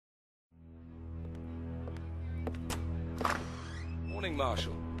Morning,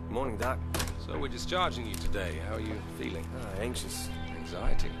 Marshal. Morning, Doc. So we're discharging you today. How are you feeling? Anxious.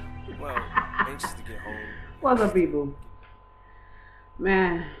 Anxiety? Well, anxious to get home. What's up, people?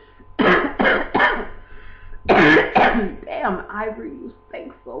 Man. Damn, Ivory, you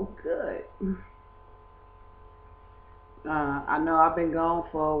stink so good. I know I've been gone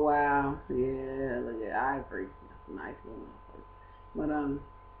for a while. Yeah, look at Ivory. That's a nice little motherfucker. But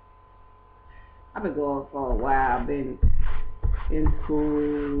I've been gone for a while. I've been in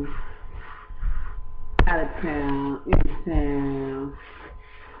school, out of town, in town.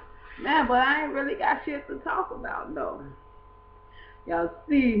 Man, but I ain't really got shit to talk about though. Y'all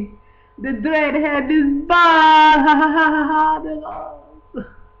see, the dread had this bottle.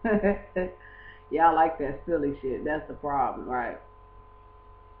 Y'all like that silly shit. That's the problem, right?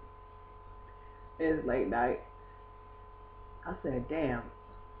 It's late night. I said, damn,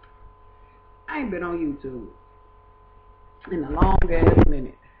 I ain't been on YouTube in a long ass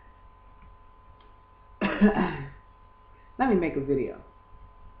minute. Let me make a video.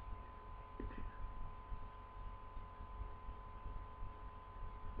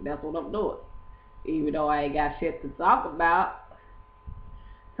 That's what I'm doing. Even though I ain't got shit to talk about.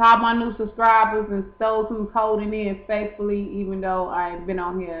 To all my new subscribers and those who's holding in faithfully, even though I ain't been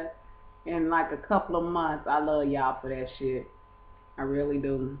on here in like a couple of months, I love y'all for that shit. I really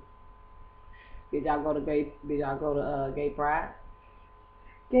do. Did y'all go to Gay Pride?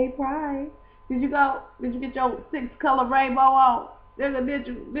 Gay Pride? Did you go? Did you get your 6-color rainbow on? Did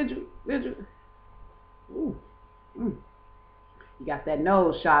you? Ooh. Mm. You got that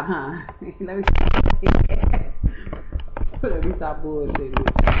nose shot, huh? Let me stop bullshitting.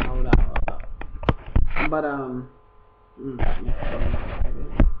 Hold on. But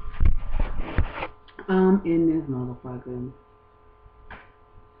in this motherfucker.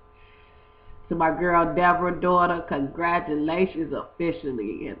 To my girl Deborah daughter, congratulations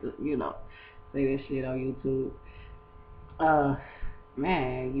officially. You know, say this shit on YouTube.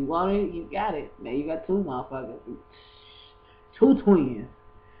 Man, you want it, you got it. Man, you got 2 motherfuckers. 2 twins.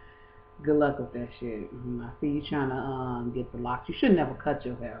 Good luck with that shit. I see you trying to get the locks. You should never cut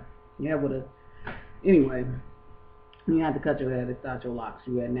your hair. You have with a anyway. You have to cut your hair to start your locks.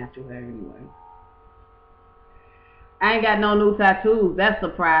 You had natural hair anyway. I ain't got no new tattoos. That's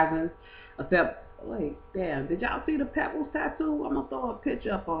surprising. Except, wait, damn. Did y'all see the Pebbles tattoo? I'm gonna throw a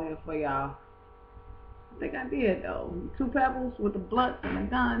picture up on here for y'all. I think I did though. 2 pebbles with the blunts and the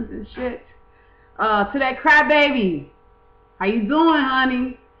guns and shit. To that crybaby. How you doing,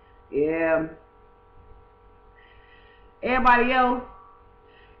 honey? Yeah. Everybody else,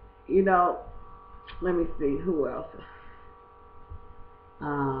 you know, let me see, who else?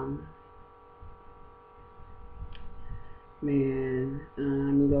 Man, let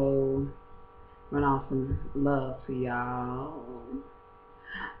me go run off some love to y'all.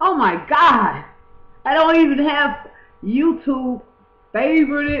 Oh my God! I don't even have YouTube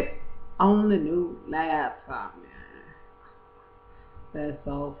favorited on the new laptop, man. That's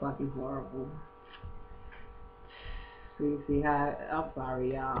so fucking horrible. See how, I'm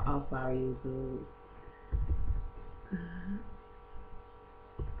sorry y'all. I'm sorry YouTube.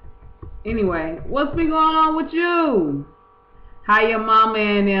 Anyway, what's been going on with you? How your mama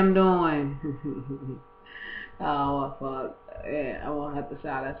and them doing? Oh fuck. Yeah, I won't have to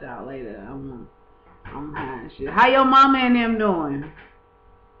shout that out later. I'm high and shit. How your mama and them doing?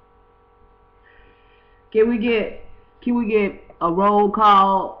 Can we get a roll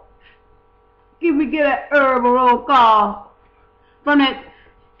call? Can we get a roll call from that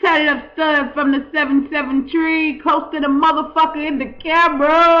tatted up stud from the 7-7 tree, close to the motherfucker in the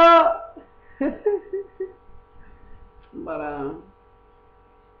camera? But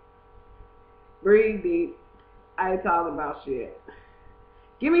breathe deep. I ain't talking about shit.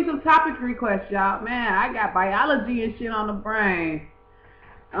 Give me some topic requests, y'all. Man, I got biology and shit on the brain.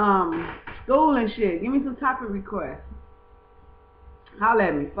 School and shit. Give me some topic requests. Holla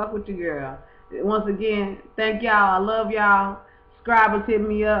at me. Fuck with your girl. Once again, thank y'all. I love y'all. Subscribers hit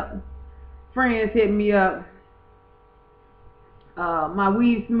me up. Friends hit me up. My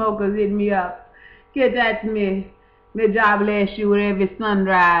weed smokers hit me up. Get that to me. May God bless you with every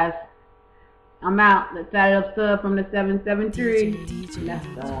sunrise. I'm out. The tatted up stud from the 7-7 tree. Let's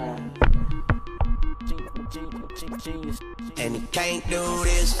go. And you can't do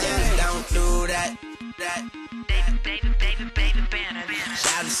this, and you don't do that.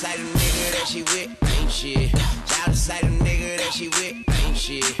 Shout to say the nigga that she with ain't shit. Shout to say the nigga that she with ain't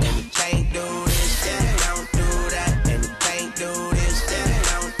shit. And you can't do this, and you don't do